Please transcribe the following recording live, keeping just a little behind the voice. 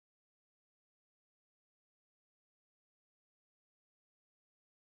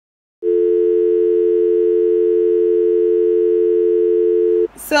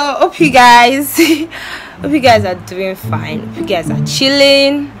So hope you guys hope you guys are doing fine. Hope you guys are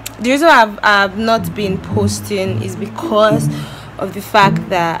chilling. The reason I've not been posting is because of the fact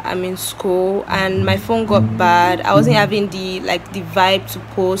that I'm in school and my phone got bad. I wasn't having the vibe to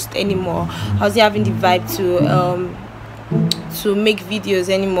post anymore. I wasn't having the vibe to make videos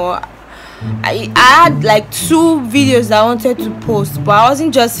anymore. I had like 2 videos that I wanted to post, but I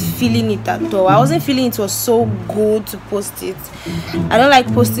wasn't just feeling it at all. I wasn't feeling it was so good to post it. I don't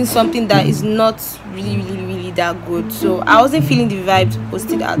like posting something that is not really that good. So I wasn't feeling the vibe to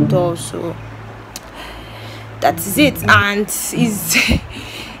post it at all. So that is it. And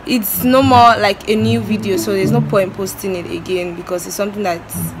it's no more like a new video, so there's no point posting it again because it's something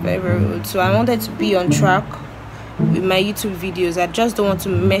that's very old. So I wanted to be on track with my YouTube videos. I just don't want to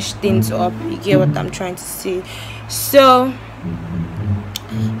mesh things up. You get what I'm trying to say? So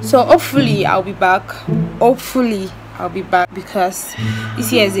hopefully I'll be back. Because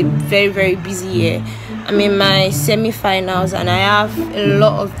this year is a very busy year. I'm in my semi-finals and I have a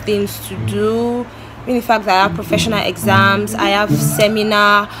lot of things to do. In the fact that I have professional exams, I have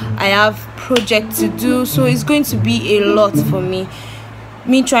seminar, I have project to do, so it's going to be a lot for me.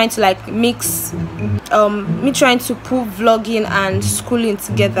 Me trying to put vlogging and schooling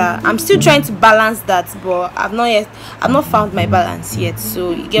together. I'm still trying to balance that, but I've not found my balance yet. So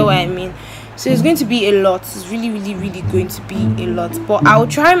you get what I mean. So it's going to be a lot. It's really going to be a lot. But I will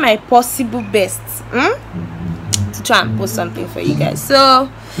try my possible best to try and post something for you guys. So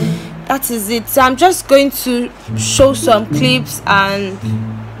that is it. So I'm just going to show some clips and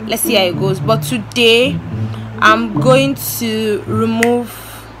let's see how it goes. But today I'm going to remove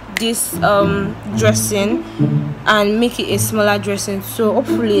this dressing and make it a smaller dressing. So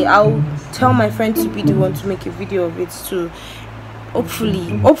hopefully I'll tell my friend to be the one to make a video of it too.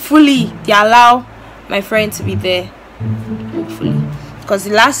 Hopefully they allow my friend to be there. Hopefully, because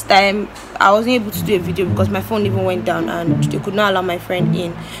the last time I wasn't able to do a video because my phone even went down and they could not allow my friend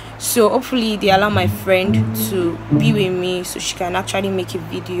in. So hopefully they allow my friend to be with me so she can actually make a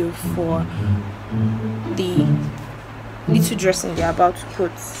video for the little dressing they're about to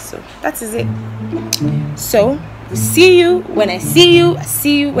put. So that is it. So see you when I see you. I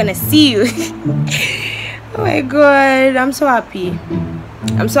see you when I see you. Oh my god, I'm so happy.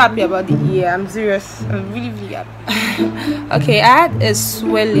 I'm so happy about the year. I'm serious. I'm really happy. Okay, I had a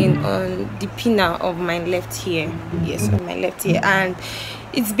swelling on the pinna of my left ear. Yes, on my left ear, and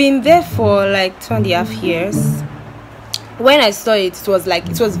it's been there for like 2.5 years. When I saw it, it was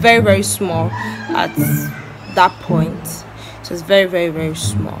very small at that point. It was very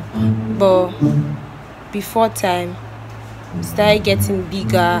small, but before time it started getting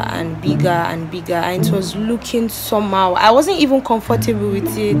bigger and it was looking somehow. I wasn't even comfortable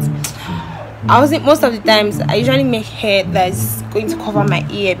with it. Most of the times I usually make hair that's going to cover my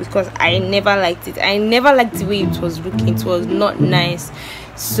ear because I never liked it. I never liked the way it was looking. It was not nice.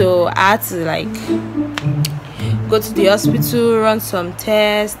 So I had to go to the hospital, run some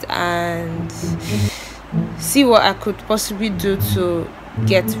tests and see what I could possibly do to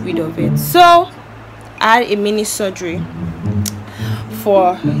get rid of it. So I had a mini surgery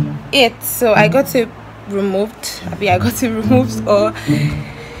for it. So I got it removed. Or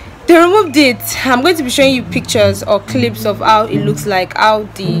they removed it. I'm going to be showing you pictures or clips of how it looks like, how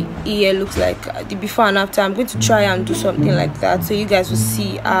the ear looks like, the before and after. I'm going to try and do something like that so you guys will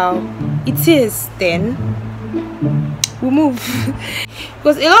see how it is. Then we'll move.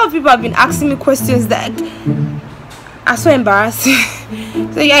 Because a lot of people have been asking me questions that are so embarrassing.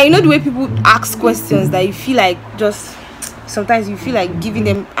 So yeah, you know the way people ask questions that you feel like sometimes you feel like giving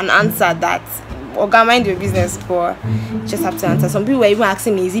them an answer that okay, mind your business, but you just have to answer. Some people were even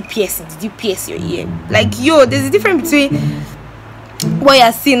asking me, is it piercing? Did you pierce your ear? Like, yo, there's a difference between what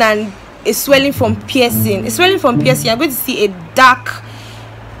you're seeing and a swelling from piercing. A swelling from piercing, you're going to see a dark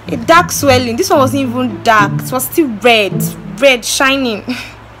swelling. This one wasn't even dark. It was still red, shining.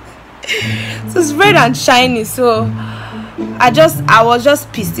 So it's red and shiny. So I was just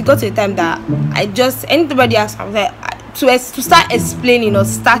pissed. It got to a time that anybody asked me, I was like, to start explaining or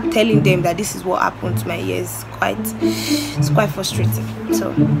start telling them that this is what happened to my ear is quite frustrating. So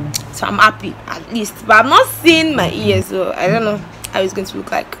I'm happy at least, but I'm not seeing my ear, so I don't know how it's going to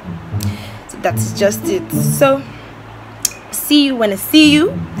look like. So that's just it. So see you when I see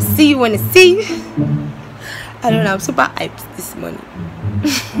you. See you when I see you. I don't know, I'm super hyped this morning.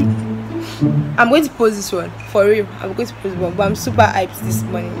 I'm going to post this one for real. I'm going to post one, but I'm super hyped this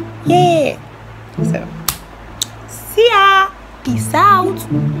morning. Yeah. So see ya. Peace out.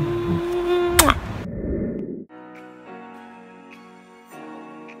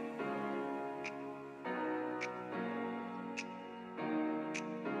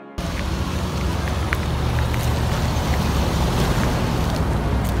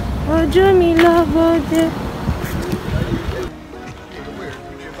 Ojo mi love ode.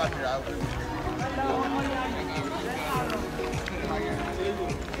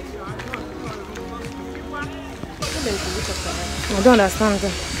 I don't understand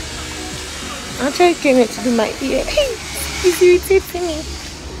that. I actually came here to do my ear. It's irritating me.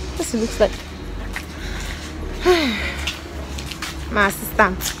 This looks like my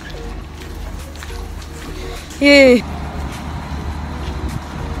assistant. Yeah.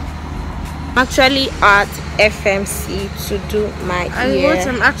 I'm actually at FMC to do my ear.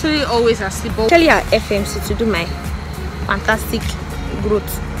 I'm actually always asleep. Actually at FMC to do my fantastic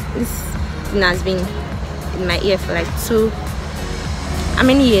growth. This thing has been in my ear for like how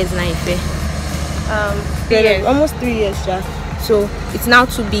many years now? Almost 3 years, yeah. So it's now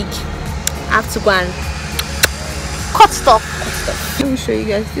too big. I have to go and cut stuff. Let me show you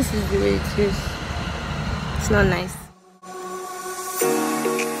guys. This is the way it is. It's not nice.